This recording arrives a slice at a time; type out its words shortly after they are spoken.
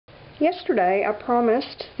Yesterday I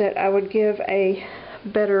promised that I would give a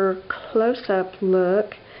better close-up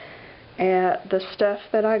look at the stuff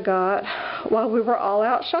that I got while we were all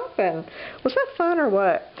out shopping. Was that fun or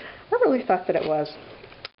what? I really thought that it was.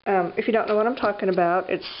 If you don't know what I'm talking about,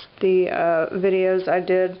 it's the videos I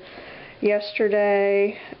did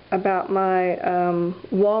yesterday about my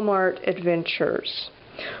Walmart adventures.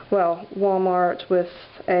 Well, Walmart with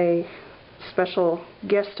a special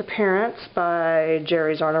guest appearance by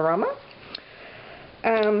Jerry's Artarama.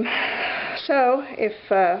 So if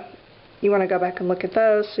you want to go back and look at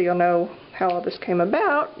those so you'll know how all this came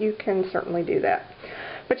about, you can certainly do that.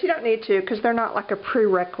 But you don't need to, because they're not like a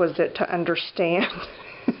prerequisite to understand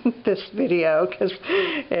this video, because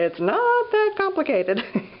it's not that complicated.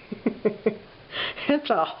 It's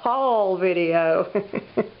a haul video.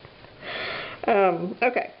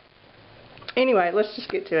 Okay. Anyway, let's just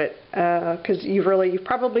get to it, because you've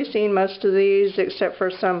probably seen most of these, except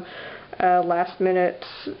for some last minute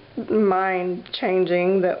mind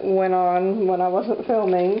changing that went on when I wasn't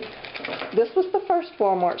filming. This was the first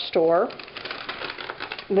Walmart store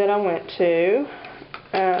that I went to,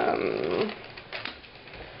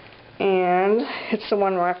 and it's the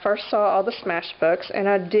one where I first saw all the Smash books, and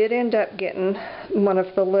I did end up getting one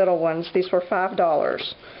of the little ones. These were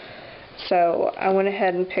 $5. So I went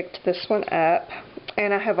ahead and picked this one up,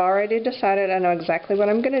 and I have already decided I know exactly what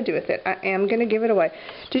I'm going to do with it. I am going to give it away.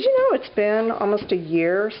 Did you know it's been almost a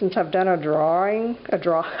year since I've done a drawing? A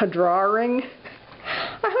drawing?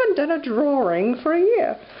 I haven't done a drawing for a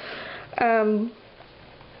year.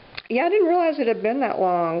 Yeah, I didn't realize it had been that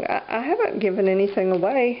long. I haven't given anything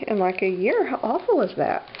away in like a year. How awful is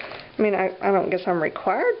that? I mean, I don't guess I'm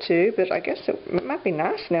required to, but I guess it might be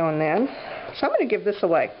nice now and then. So I'm going to give this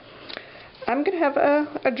away. I'm going to have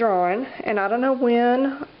a drawing, and I don't know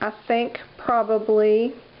when. I think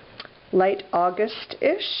probably late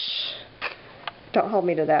August-ish. Don't hold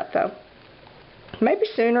me to that, though. Maybe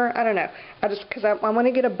sooner. I don't know. Because I want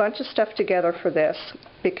to get a bunch of stuff together for this,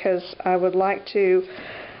 because I would like to,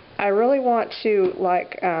 I really want to,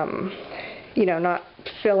 like, you know, not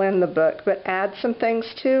fill in the book, but add some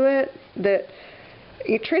things to it that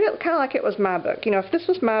you treat it kind of like it was my book. You know, if this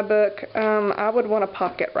was my book, I would want a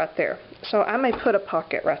pocket right there. So I may put a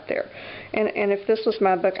pocket right there. And if this was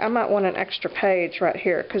my book, I might want an extra page right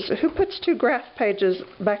here. Because who puts two graph pages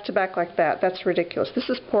back to back like that? That's ridiculous. This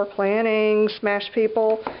is poor planning, Smash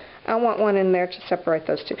people. I want one in there to separate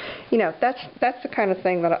those two. You know, that's the kind of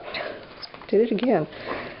thing that I did it again.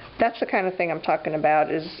 That's the kind of thing I'm talking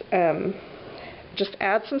about, is just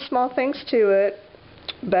add some small things to it,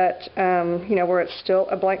 but you know, where it's still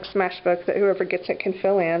a blank Smash book that whoever gets it can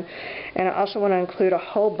fill in. And I also want to include a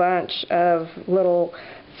whole bunch of little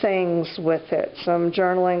things with it, some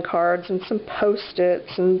journaling cards and some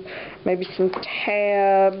post-its and maybe some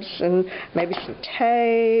tabs and maybe some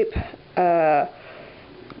tape.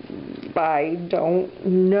 I don't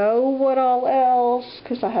know what all else,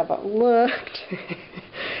 because I haven't looked.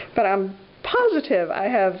 But I'm positive I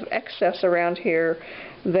have excess around here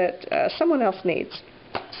that someone else needs.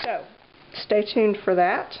 So, stay tuned for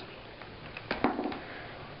that.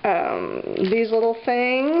 These little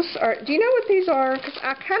things are, do you know what these are? Because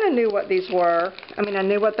I kind of knew what these were. I mean, I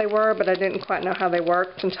knew what they were, but I didn't quite know how they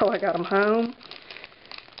worked until I got them home.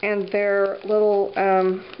 And they're little,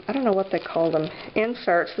 I don't know what they call them,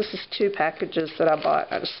 inserts. This is 2 packages that I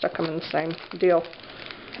bought. I just stuck them in the same deal.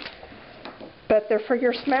 But they're for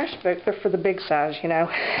your Smash book. They're for the big size, you know.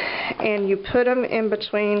 And you put them in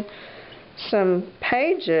between some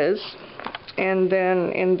pages, and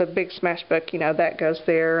then in the big Smash book, you know, that goes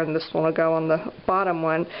there, and this one will go on the bottom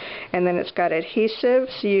one. And then it's got adhesive,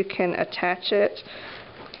 so you can attach it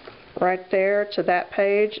right there to that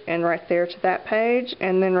page, and right there to that page.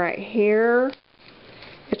 And then right here,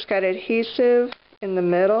 it's got adhesive in the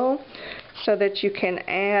middle, so that you can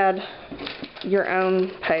add your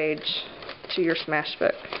own page to your Smash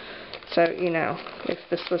book. So, you know, if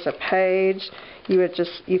this was a page,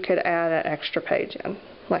 you could add an extra page in,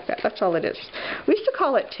 like that. That's all it is. We used to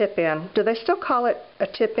call it tip-in. Do they still call it a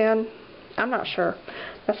tip-in? I'm not sure.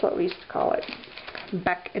 That's what we used to call it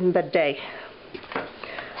back in the day.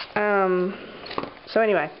 So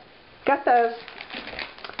anyway, got those.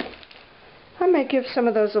 I may give some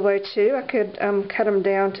of those away too. I could cut them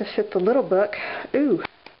down to fit the little book. Ooh,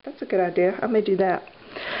 that's a good idea. I may do that.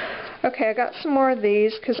 Okay, I got some more of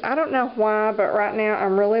these, because I don't know why, but right now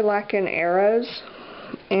I'm really liking arrows.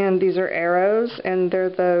 And these are arrows, and they're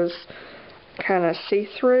those kind of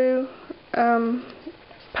see-through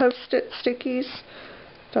post-it stickies.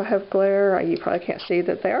 Do I have glare? You probably can't see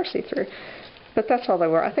that they are see-through. But that's all they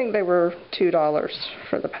were. I think they were $2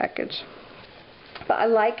 for the package. but I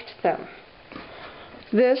liked them.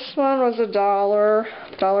 This one was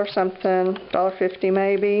 $1 something, $1.50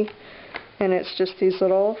 maybe, and it's just these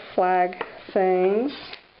little flag things.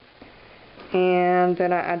 And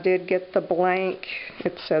then I did get the blank,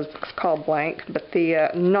 it says it's called blank, but the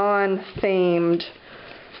non-themed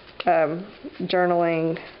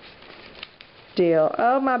journaling deal.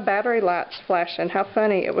 Oh, my battery light's flashing. How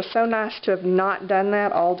funny. It was so nice to have not done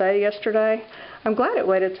that all day yesterday. I'm glad it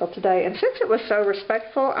waited till today. And since it was so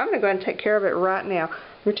respectful, I'm going to go ahead and take care of it right now.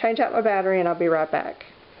 I'm going to change out my battery and I'll be right back.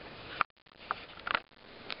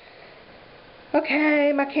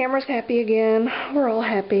 Okay, my camera's happy again. We're all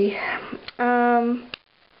happy.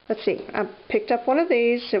 Let's see. I picked up one of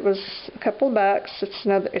these. It was a couple of bucks.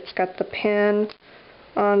 It's got the pen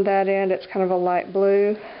on that end. It's kind of a light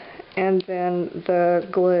blue. And then the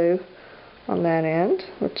glue on that end,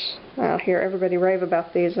 which I hear everybody rave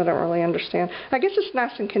about these. I don't really understand. I guess it's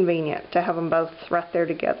nice and convenient to have them both right there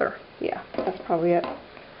together. Yeah, that's probably it.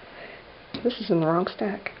 This is in the wrong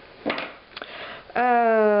stack.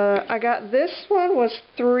 I got this one was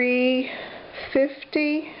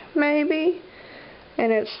 $3.50 maybe,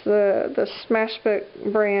 and it's the Smashbook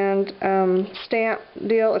brand stamp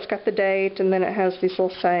deal. It's got the date, and then it has these little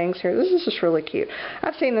sayings here. This is just really cute.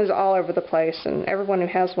 I've seen these all over the place, and everyone who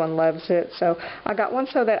has one loves it. So I got one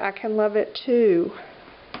so that I can love it too.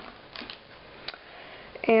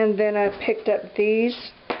 And then I picked up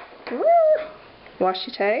these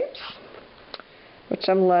washi tapes, which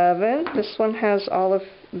I'm loving. This one has all of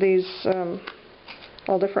these,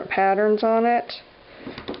 all different patterns on it.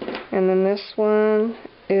 And then this one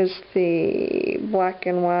is the black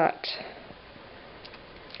and white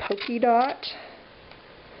polka dot.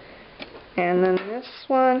 And then this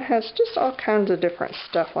one has just all kinds of different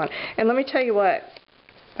stuff on it. And let me tell you what,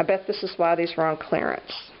 I bet this is why these are on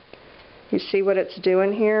clearance. You see what it's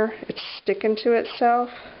doing here? It's sticking to itself.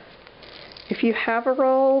 If you have a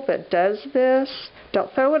roll that does this, don't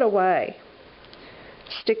throw it away.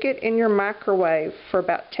 Stick it in your microwave for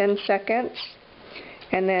about 10 seconds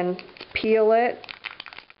and then peel it.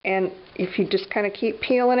 And if you just kind of keep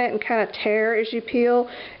peeling it and kind of tear as you peel,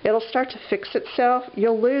 it'll start to fix itself.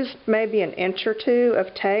 You'll lose maybe an inch or two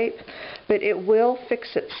of tape, but it will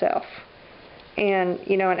fix itself. And,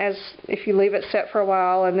 you know, and if you leave it set for a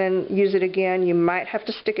while and then use it again, you might have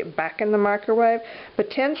to stick it back in the microwave. But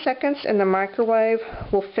 10 seconds in the microwave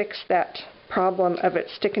will fix that problem of it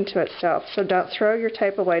sticking to itself. So don't throw your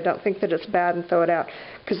tape away. Don't think that it's bad and throw it out,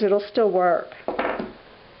 because it'll still work.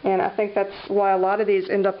 And I think that's why a lot of these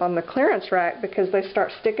end up on the clearance rack, because they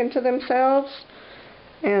start sticking to themselves,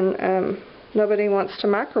 and nobody wants to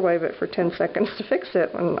microwave it for 10 seconds to fix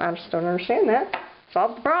it. And I just don't understand that.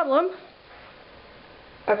 Solve the problem.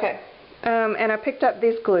 Okay, and I picked up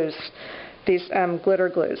these glues, these glitter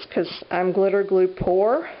glues, because I'm glitter glue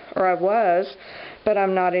poor, or I was, but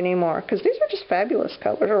I'm not anymore, because these are just fabulous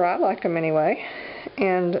colors, or I like them anyway.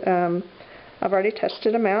 And I've already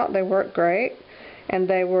tested them out. They work great, and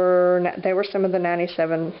they were some of the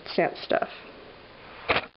 97-cent stuff.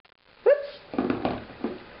 Oops.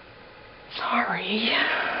 Sorry.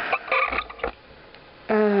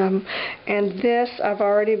 And this, I've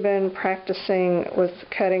already been practicing with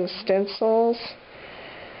cutting stencils.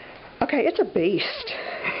 Okay, it's a beast.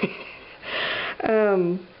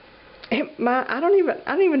 I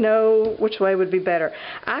don't even know which way would be better.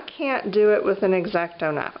 I can't do it with an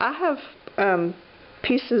X-Acto knife. I have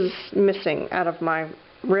pieces missing out of my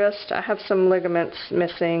wrist. I have some ligaments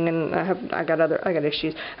missing, and I got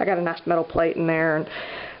issues. I got a nice metal plate in there,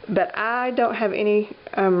 but I don't have any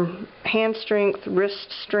hand strength,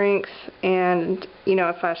 wrist strength, and you know,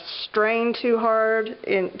 if I strain too hard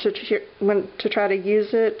to try to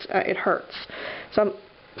use it, it hurts. So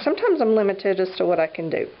sometimes I'm limited as to what I can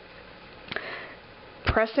do.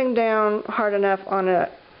 Pressing down hard enough on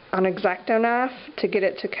an X-Acto knife to get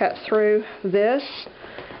it to cut through this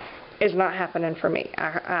is not happening for me.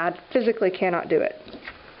 I physically cannot do it.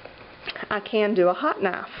 I can do a hot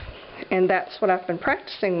knife, and that's what I've been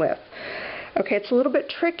practicing with. Okay, it's a little bit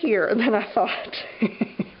trickier than I thought.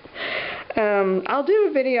 I'll do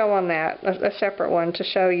a video on that, a separate one, to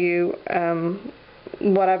show you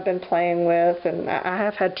what I've been playing with, and I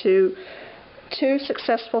have had two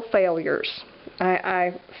successful failures.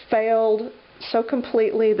 I failed so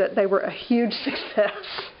completely that they were a huge success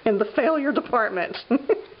in the failure department.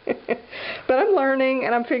 But I'm learning,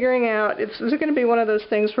 and I'm figuring out it's going to be one of those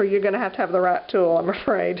things where you're going to have the right tool, I'm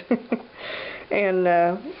afraid. And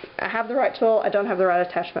I have the right tool, I don't have the right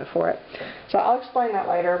attachment for it. So I'll explain that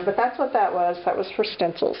later, but that's what that was. That was for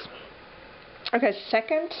stencils. Okay,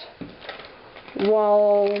 second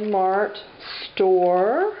Walmart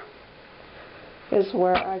store. is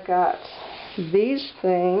where I got these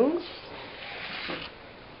things.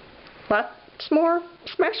 Lots more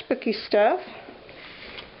Smash Booky stuff.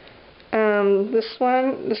 This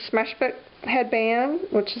one, the Smash Book headband,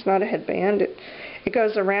 which is not a headband. It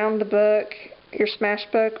goes around the book, your Smash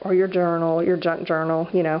Book or your journal, your junk journal,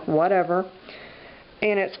 you know, whatever.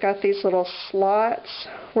 And it's got these little slots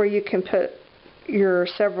where you can put your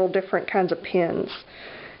several different kinds of pins.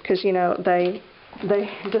 Because, you know, they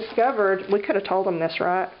discovered, we could have told them this,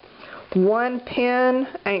 right? One pin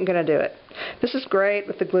ain't going to do it. This is great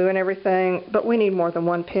with the glue and everything, but we need more than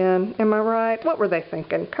one pin. Am I right? What were they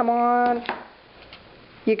thinking? Come on.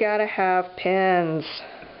 You got to have pins.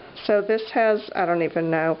 So this has, I don't even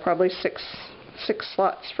know, probably six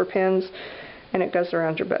slots for pins, and it goes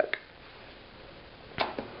around your book.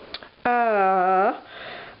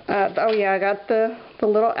 Oh yeah, I got the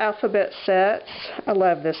little alphabet sets. I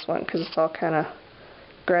love this one because it's all kind of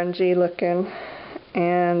grungy looking,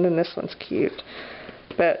 and then this one's cute.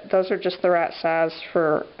 But those are just the right size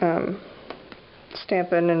for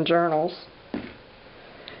stamping in journals.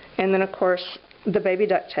 And then of course the baby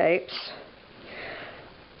duck tapes.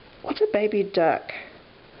 What's a baby duck?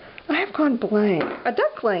 I have gone blank. A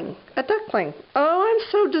duckling. A duckling. Oh, I'm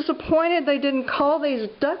so disappointed they didn't call these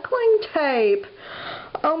duckling tape.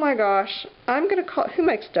 Oh my gosh. I'm going to call... Who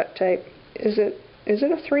makes duct tape? Is it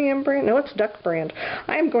a 3M brand? No, it's Duck Brand.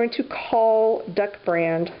 I am going to call Duck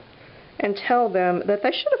Brand and tell them that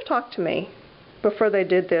they should have talked to me before they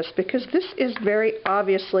did this, because this is very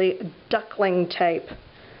obviously duckling tape,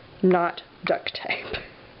 not duct tape.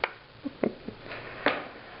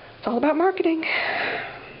 It's all about marketing.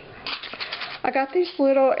 I got these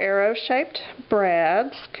little arrow-shaped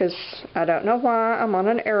brads because I don't know why I'm on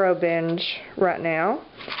an arrow binge right now.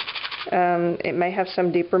 It may have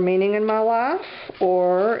some deeper meaning in my life,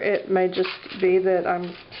 or it may just be that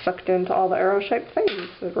I'm sucked into all the arrow-shaped things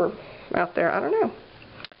that are out there. I don't know.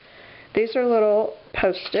 These are little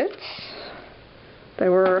Post-its. They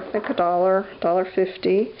were, I think,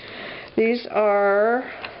 $1.50. These are,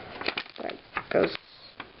 that goes,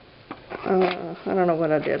 I don't know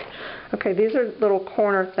what I did. Okay, these are little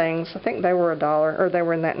corner things. I think they were $1, or they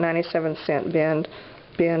were in that 97-cent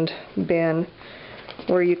bin,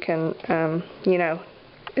 where you can, you know,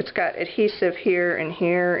 it's got adhesive here,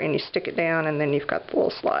 and you stick it down, and then you've got the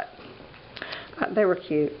little slot. They were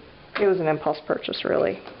cute. It was an impulse purchase,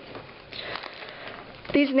 really.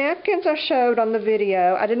 These napkins I showed on the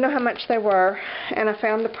video, I didn't know how much they were, and I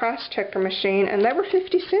found the price checker machine, and they were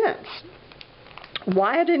 50 cents.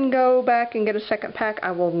 Why I didn't go back and get a second pack,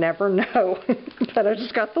 I will never know. But I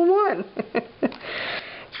just got the one.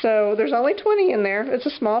 So there's only 20 in there. It's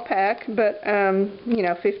a small pack, but you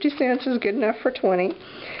know, 50 cents is good enough for 20.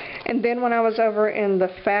 And then when I was over in the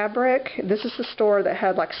fabric, this is the store that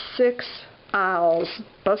had like 6 aisles,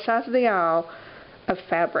 both sides of the aisle, of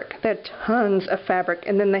fabric. They had tons of fabric,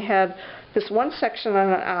 and then they had this one section on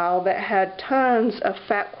an aisle that had tons of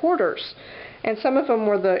fat quarters. And some of them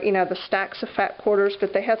were the, you know, the stacks of fat quarters,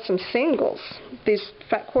 but they had some singles, these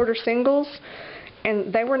fat quarter singles,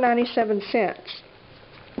 and they were 97 cents.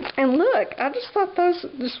 And look, I just thought those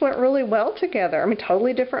just went really well together. I mean,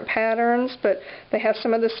 totally different patterns, but they have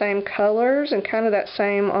some of the same colors and kind of that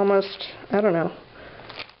same almost, I don't know,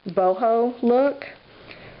 boho look.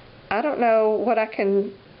 I don't know what I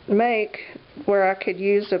can make where I could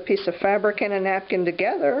use a piece of fabric and a napkin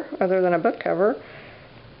together other than a book cover.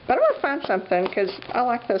 But I'm going to find something because I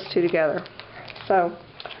like those two together. So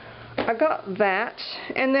I got that,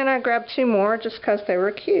 and then I grabbed 2 more just because they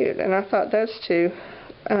were cute. And I thought those two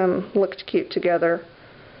looked cute together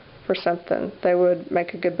for something. They would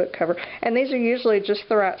make a good book cover. And these are usually just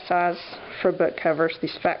the right size for book covers,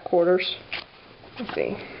 these fat quarters. Let's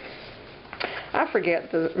see. I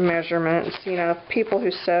forget the measurements. You know, people who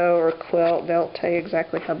sew or quilt, they'll tell you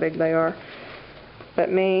exactly how big they are. But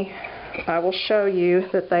me, I will show you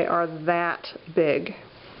that they are that big,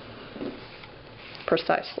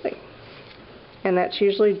 precisely. And that's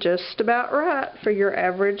usually just about right for your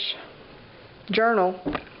average journal,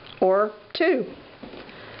 or 2.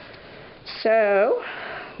 So,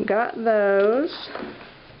 got those.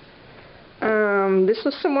 This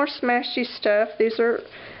was some more smashy stuff. This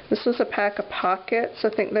was a pack of pockets. I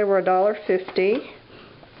think they were $1.50.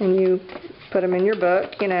 And you put them in your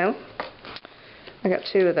book, you know. I got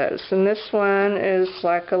 2 of those. And this one is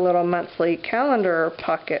like a little monthly calendar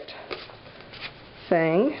pocket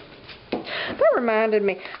thing. That reminded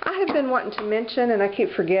me, I have been wanting to mention, and I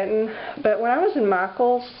keep forgetting, but when I was in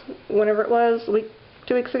Michael's, whenever it was,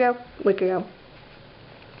 2 weeks ago? Week ago.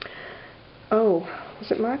 Oh,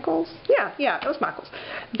 was it Michael's? Yeah, it was Michael's.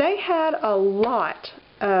 They had a lot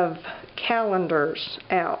of calendars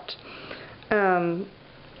out.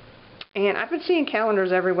 And I've been seeing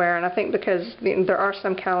calendars everywhere, and I think because there are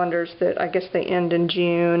some calendars that I guess they end in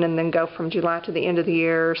June and then go from July to the end of the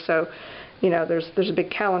year. So, you know, there's a big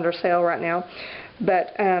calendar sale right now.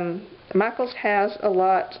 But Michaels has a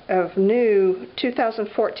lot of new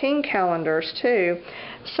 2014 calendars too.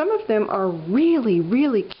 Some of them are really,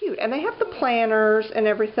 really cute, and they have the planners and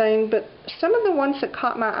everything, but some of the ones that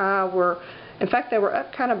caught my eye were, in fact, they were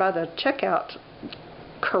up kind of by the checkout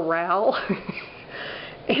corral.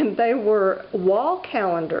 And they were wall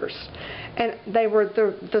calendars, and they were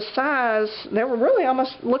the size, they were really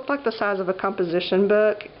almost looked like the size of a composition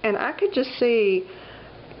book, and I could just see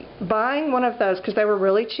buying one of those, because they were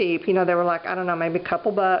really cheap, you know, they were like, I don't know, maybe a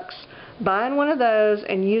couple bucks, buying one of those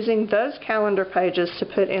and using those calendar pages to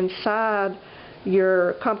put inside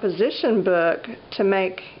your composition book to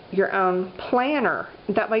make your own planner.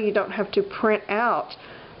 That way you don't have to print out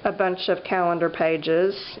a bunch of calendar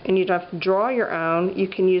pages and you don't have to draw your own. You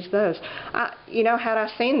can use those. You know, had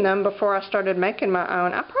I seen them before I started making my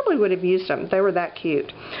own, I probably would have used them. They were that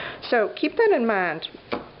cute. So keep that in mind.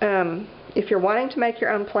 If you're wanting to make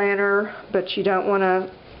your own planner, but you don't want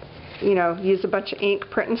to, you know, use a bunch of ink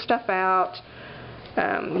printing stuff out,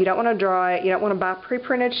 you don't want to draw it, you don't want to buy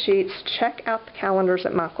pre-printed sheets, check out the calendars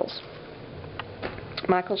at Michaels.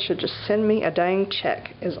 Michaels should just send me a dang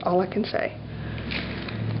check, is all I can say.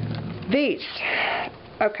 These.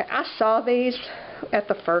 Okay, I saw these at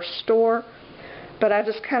the first store, but I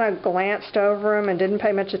just kind of glanced over them and didn't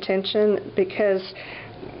pay much attention, because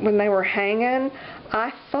when they were hanging,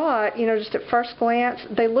 I thought, you know, just at first glance,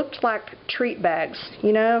 they looked like treat bags,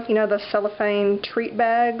 you know the cellophane treat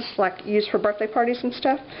bags like used for birthday parties and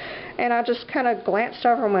stuff. And I just kind of glanced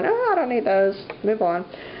over and went, oh, I don't need those, move on.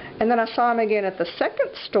 And then I saw them again at the second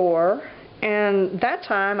store, and that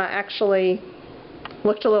time I actually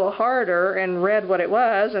looked a little harder and read what it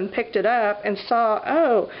was and picked it up and saw,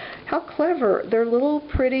 oh, how clever. They're little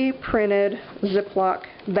pretty printed Ziploc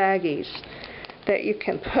baggies that you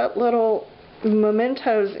can put little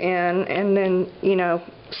mementos in and then, you know,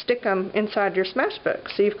 stick them inside your smash book.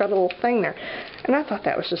 So you've got a little thing there. And I thought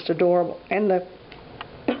that was just adorable. And the,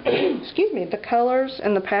 excuse me, the colors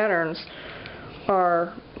and the patterns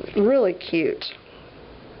are really cute.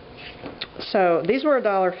 So these were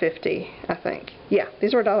 $1.50, I think. Yeah,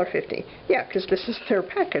 these were $1.50. Yeah, because this is their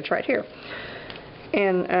package right here.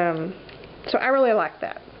 And so I really like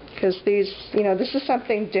that, because these, you know, this is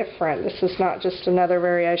something different. This is not just another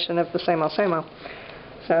variation of the same old, same old.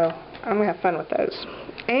 So I'm going to have fun with those.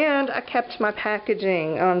 And I kept my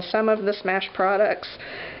packaging on some of the Smash products.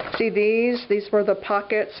 See these were the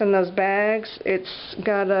pockets in those bags. It's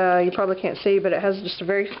got a, you probably can't see, but it has just a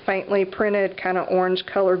very faintly printed kind of orange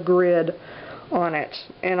color grid on it.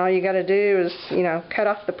 And all you got to do is, you know, cut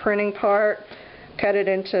off the printing part, cut it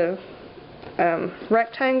into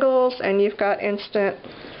rectangles, and you've got instant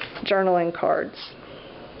journaling cards.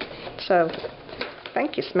 So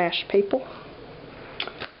thank you, Smash people.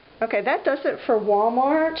 Okay, that does it for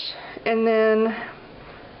Walmart. And then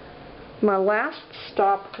my last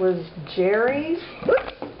stop was Jerry's.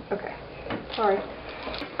 Oops. Okay, sorry.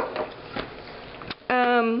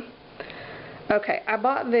 Okay, I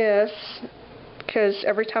bought this because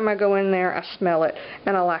every time I go in there I smell it,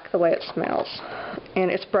 and I like the way it smells.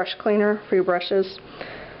 And it's brush cleaner for your brushes.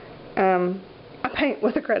 I paint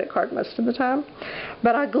with a credit card most of the time,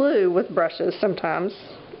 but I glue with brushes sometimes.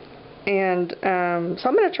 And so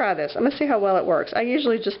I'm going to try this. I'm going to see how well it works. I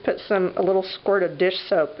usually just put a little squirt of dish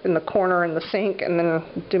soap in the corner in the sink and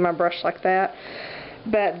then do my brush like that.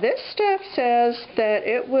 But this stuff says that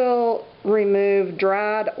it will remove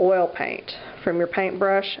dried oil paint from your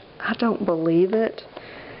paintbrush. I don't believe it.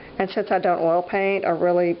 And since I don't oil paint, I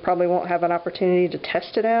really probably won't have an opportunity to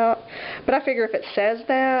test it out. But I figure if it says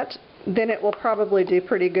that, then it will probably do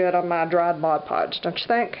pretty good on my dried Mod Podge, don't you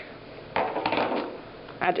think?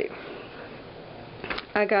 I do.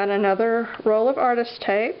 I got another roll of artist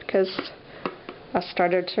tape because I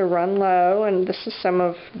started to run low, and this is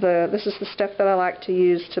the stuff that I like to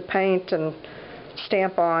use to paint and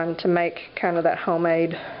stamp on to make kind of that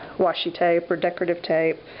homemade washi tape or decorative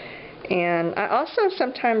tape. And I also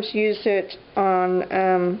sometimes use it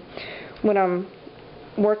on when I'm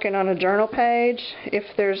working on a journal page. If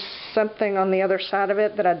there's something on the other side of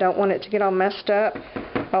it that I don't want it to get all messed up,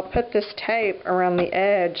 I'll put this tape around the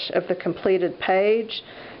edge of the completed page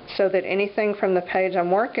so that anything from the page I'm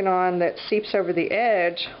working on that seeps over the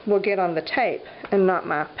edge will get on the tape and not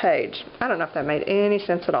my page. I don't know if that made any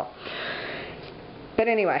sense at all. But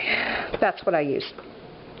anyway, that's what I use.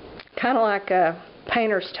 Kind of like a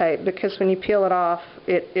painter's tape, because when you peel it off,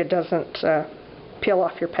 it doesn't peel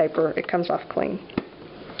off your paper. It comes off clean.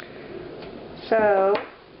 So,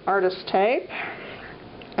 artist tape.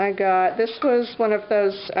 This was one of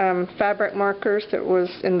those fabric markers that was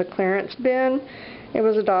in the clearance bin. It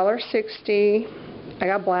was $1.60. I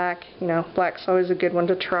got black. You know, black's always a good one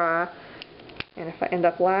to try. And if I end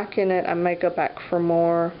up liking it, I may go back for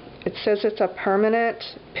more. It says it's a permanent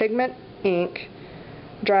pigment ink.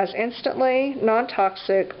 Dries instantly,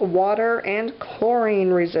 non-toxic, water and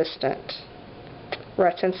chlorine resistant.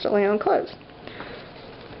 Writes instantly on clothes.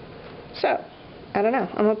 So, I don't know.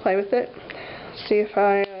 I'm going to play with it. See if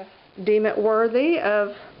I deem it worthy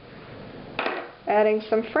of adding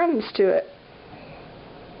some friends to it.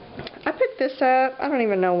 I picked this up. I don't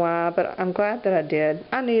even know why, but I'm glad that I did.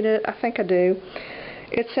 I need it. I think I do.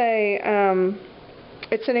 It's an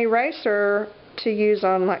eraser to use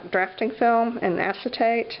on like drafting film and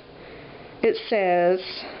acetate. It says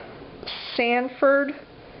Sanford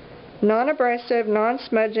non-abrasive,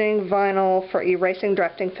 non-smudging vinyl for erasing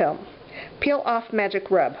drafting film. Peel off magic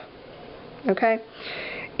rub. Okay?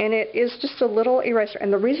 And it is just a little eraser.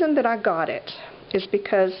 And the reason that I got it is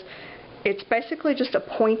because it's basically just a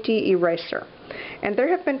pointy eraser. And there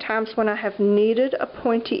have been times when I have needed a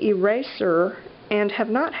pointy eraser and have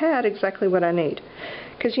not had exactly what I need.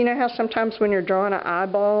 Because you know how sometimes when you're drawing an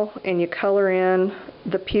eyeball and you color in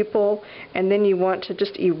the pupil and then you want to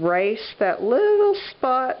just erase that little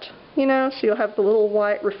spot, you know, so you'll have the little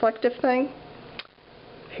white reflective thing?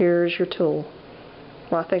 Here's your tool.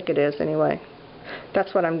 Well, I think it is anyway.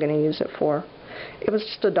 That's what I'm going to use it for. It was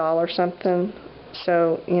just $1 something,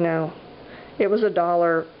 so, you know, it was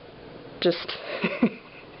 $1 just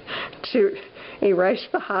to erase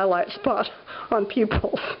the highlight spot on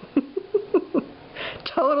pupils.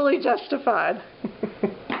 Totally justified.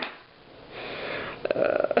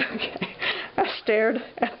 Okay. I stared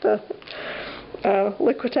at the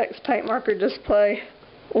Liquitex paint marker display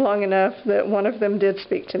long enough that one of them did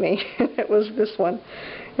speak to me. It was this one.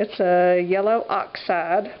 It's a yellow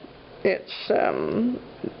oxide. It's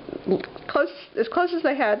as close as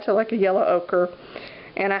they had to like a yellow ochre.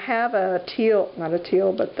 And I have a teal, not a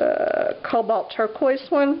teal, but the cobalt turquoise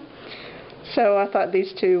one. So I thought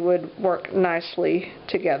these two would work nicely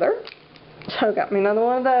together. So I got me another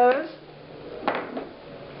one of those.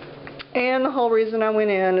 And the whole reason I went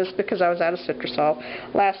in is because I was out of Citrusol.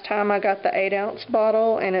 Last time I got the 8-ounce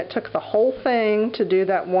bottle and it took the whole thing to do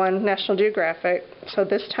that one National Geographic. So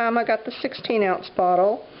this time I got the 16-ounce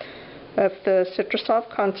bottle of the Citrusol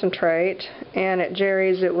concentrate, and at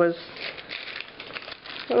Jerry's it was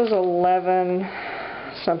 $11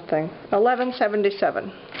 something,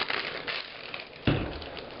 $11.77.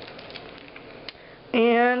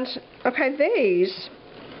 And okay, these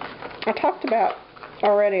I talked about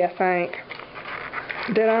already, I think.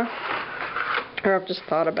 Did I? Or I've just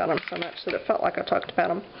thought about them so much that it felt like I talked about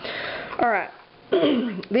them. Alright.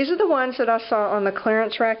 These are the ones that I saw on the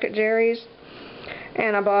clearance rack at Jerry's.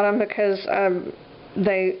 And I bought them because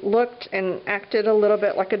they looked and acted a little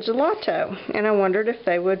bit like a gelato. And I wondered if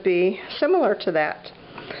they would be similar to that.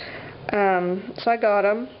 So I got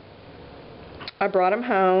them. I brought them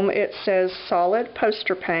home. It says solid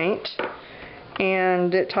poster paint.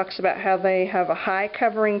 And it talks about how they have a high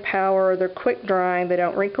covering power, they're quick drying, they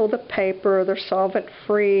don't wrinkle the paper, they're solvent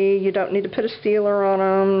free, you don't need to put a sealer on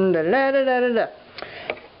them, da da da da da da.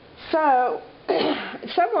 So,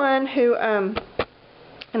 someone who, and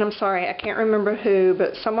I'm sorry, I can't remember who,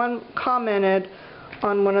 but someone commented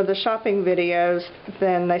on one of the shopping videos,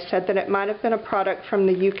 then they said that it might have been a product from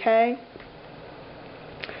the UK.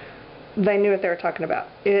 They knew what they were talking about.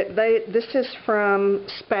 This is from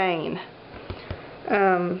Spain.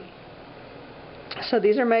 So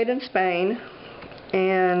these are made in Spain,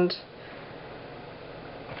 and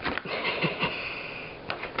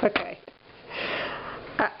okay,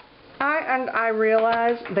 I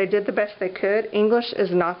realize they did the best they could. English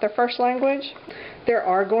is not their first language. There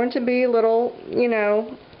are going to be little, you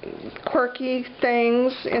know, quirky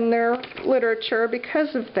things in their literature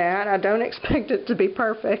because of that. I don't expect it to be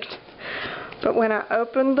perfect. But when I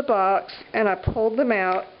opened the box and I pulled them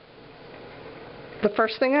out, the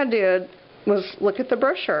first thing I did was look at the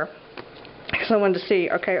brochure, because I wanted to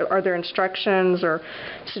see, okay, are there instructions or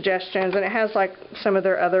suggestions? And it has like some of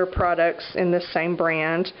their other products in this same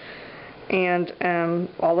brand, and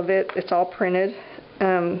all of it, it's all printed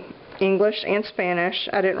English and Spanish.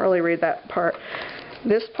 I didn't really read that part.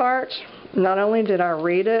 This part, not only did I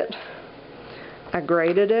read it, I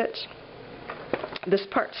graded it. This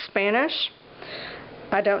part's Spanish.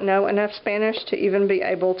 I don't know enough Spanish to even be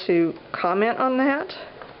able to comment on that.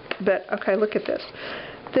 But, okay, look at this.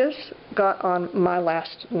 This got on my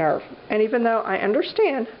last nerve. And even though I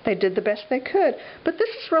understand they did the best they could, but this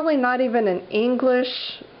is really not even an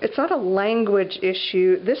English, it's not a language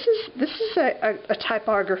issue. This is a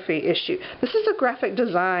typography issue. This is a graphic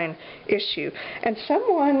design issue. And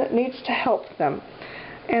someone needs to help them.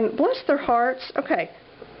 And bless their hearts, okay,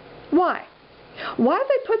 why? Why did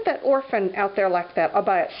they put that orphan out there like that all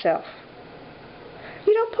by itself?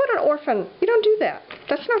 You don't put an orphan, you don't do that.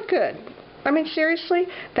 That's not good. I mean, seriously,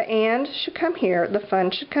 the and should come here, the fun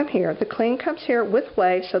should come here, the clean comes here with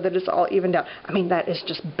way so that it's all evened out. I mean, that is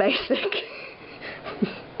just basic,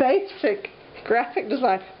 basic graphic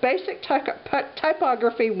design, basic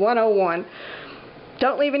typography 101.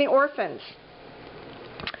 Don't leave any orphans.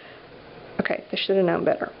 Okay, they should have known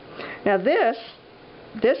better. Now this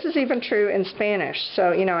is even true in Spanish,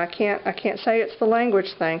 so, you know, I can't say it's the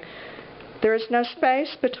language thing. There is no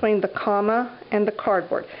space between the comma and the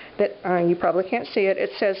cardboard. That you probably can't see it. It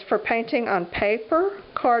says for painting on paper,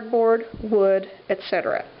 cardboard, wood,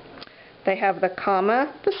 etc. They have the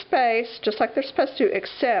comma, the space, just like they're supposed to,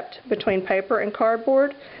 except between paper and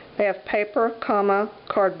cardboard. They have paper, comma,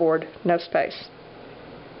 cardboard, no space.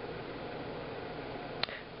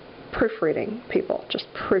 Proofreading, people. Just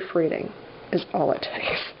proofreading is all it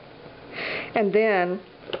takes. And then,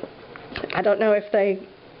 I don't know if they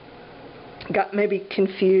got maybe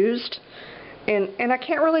confused, and I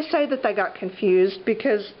can't really say that they got confused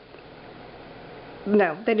because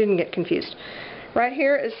no, they didn't get confused. Right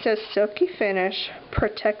here it says silky finish,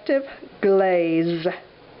 protective glaze,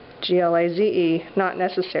 G-L-A-Z-E, not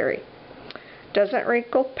necessary. Doesn't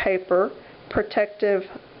wrinkle paper, protective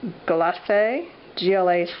glace,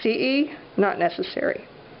 G-L-A-C-E, not necessary.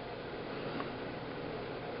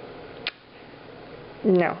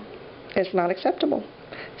 No, it's not acceptable.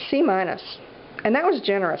 C-. And that was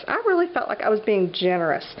generous. I really felt like I was being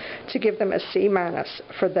generous to give them a C-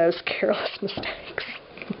 for those careless mistakes.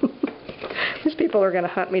 These people are going to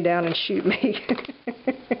hunt me down and shoot me.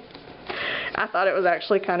 I thought it was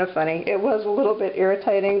actually kind of funny. It was a little bit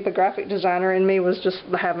irritating. The graphic designer in me was just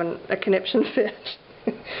having a conniption fit.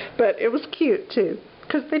 But it was cute too,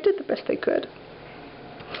 because they did the best they could.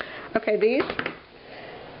 Okay, these.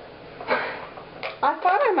 I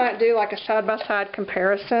thought I might do like a side-by-side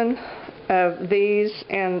comparison of these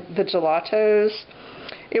and the gelatos.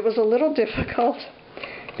 It was a little difficult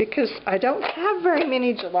because I don't have very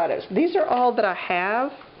many gelatos. These are all that I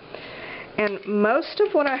have, and most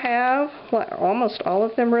of what I have, well, almost all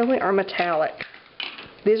of them really, are metallic.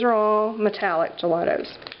 These are all metallic gelatos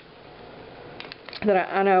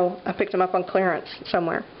that I know I picked them up on clearance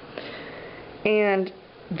somewhere. And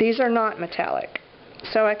these are not metallic.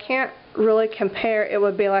 So I can't really compare. It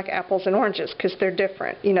would be like apples and oranges because they're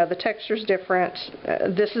different. You know, the texture's different.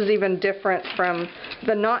 This is even different from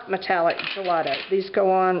the not metallic gelato. These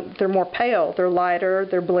go on, they're more pale, they're lighter,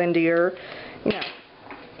 they're blendier, you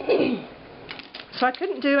know. So I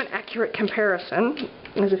couldn't do an accurate comparison,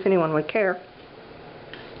 as if anyone would care.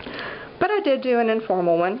 But I did do an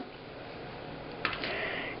informal one.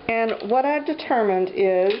 And what I determined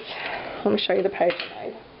is, let me show you the page I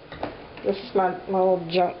made. This is my little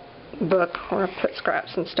junk book where I put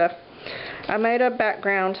scraps and stuff. I made a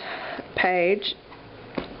background page.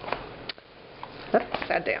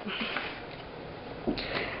 Upside down.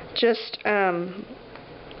 Just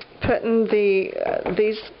putting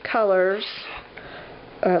these colors,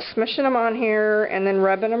 smushing them on here, and then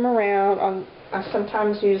rubbing them around. I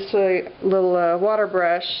sometimes use a little water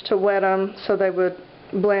brush to wet them so they would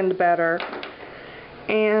blend better.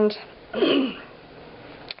 And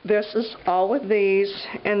this is all with these,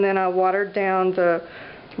 and then I watered down the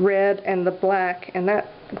red and the black, and that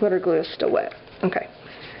glitter glue is still wet. Okay.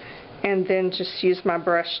 And then just use my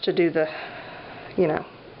brush to do the, you know,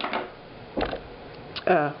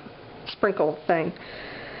 sprinkle thing.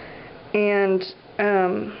 And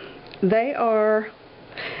they are,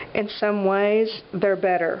 in some ways, they're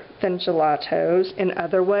better than gelatos. In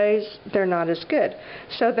other ways, they're not as good.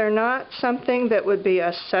 So they're not something that would be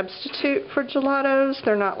a substitute for gelatos.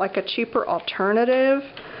 They're not like a cheaper alternative.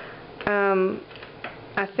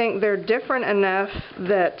 I think they're different enough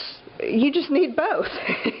that you just need both.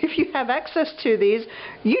 If you have access to these,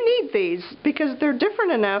 you need these because they're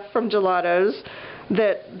different enough from gelatos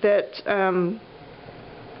that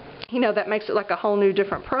you know, that makes it like a whole new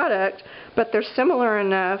different product, but they're similar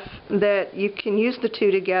enough that you can use the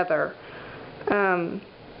two together.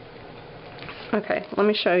 Okay, let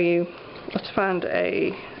me show you. Let's find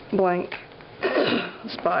a blank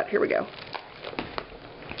spot. Here we go.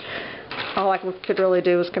 All I could really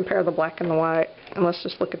do is compare the black and the white, and let's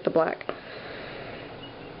just look at the black.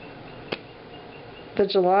 The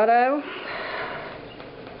gelato,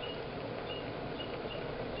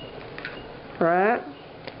 right?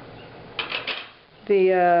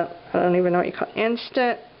 The, I don't even know what you call it,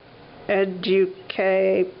 Instant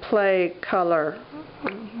Educate Play Color.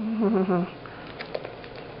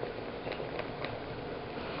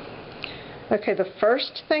 Okay, the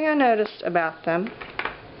first thing I noticed about them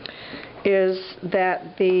is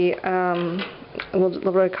that the,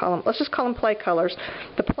 let's just call them play colors.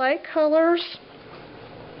 The play colors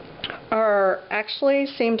actually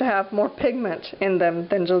seem to have more pigment in them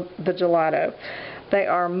than the gelato. They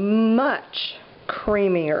are much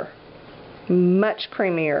creamier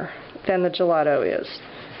than the gelato is.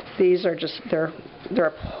 These are just, they're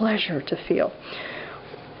a pleasure to feel.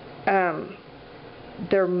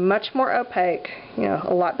 They're much more opaque, you know,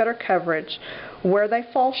 a lot better coverage. Where they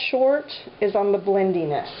fall short is on the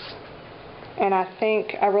blendiness. And I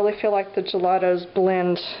really feel like the gelatos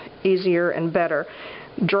blend easier and better.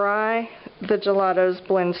 Dry, the gelatos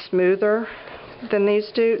blend smoother than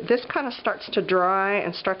these do. This kind of starts to dry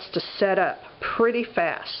and starts to set up pretty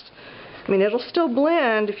fast. I mean, it'll still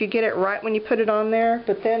blend if you get it right when you put it on there,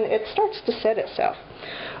 but then it starts to set itself.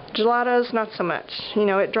 Gelatos, not so much. You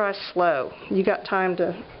know, it dries slow. You got time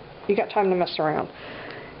to mess around.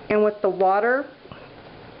 And with the water,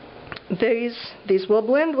 these will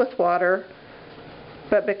blend with water,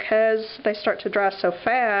 but because they start to dry so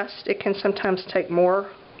fast, it can sometimes take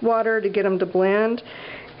more water to get them to blend,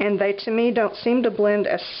 and they, to me, don't seem to blend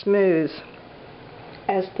as smooth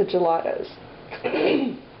as the gelatos.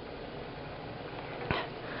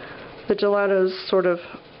 The gelatos sort of,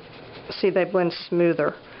 they blend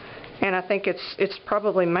smoother. And I think it's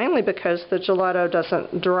probably mainly because the gelato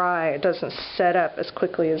doesn't dry, it doesn't set up as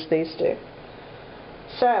quickly as these do.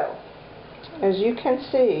 So, as you can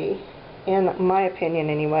see, in my opinion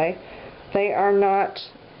anyway, they are not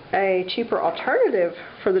a cheaper alternative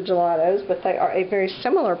for the gelatos, but they are a very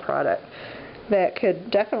similar product that could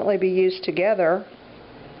definitely be used together.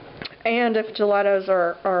 And if gelatos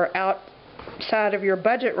are outside of your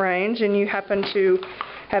budget range and you happen to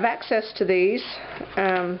have access to these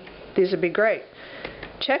would be great.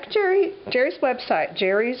 Check Jerry's website,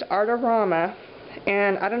 Jerry's Artarama,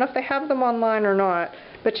 and I don't know if they have them online or not,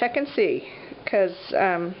 but check and see, because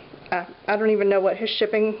I don't even know what his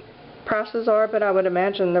shipping prices are, but I would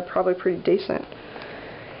imagine they're probably pretty decent.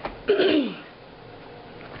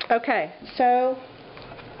 Okay, so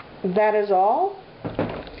that is all,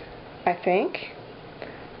 I think.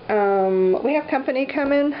 We have company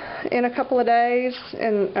coming in a couple of days,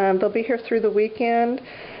 and they'll be here through the weekend,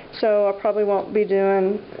 so I probably won't be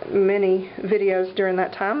doing many videos during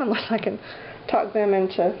that time unless I can talk them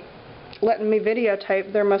into letting me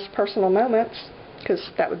videotape their most personal moments,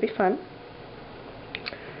 because that would be fun.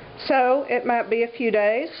 So it might be a few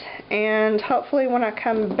days, and hopefully when I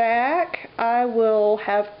come back I will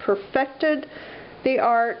have perfected the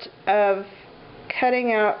art of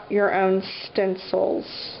cutting out your own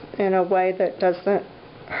stencils in a way that doesn't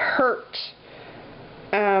hurt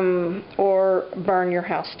or burn your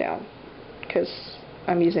house down, because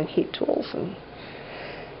I'm using heat tools and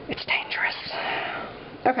it's dangerous.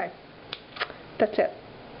 Okay, that's it.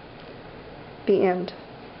 The end.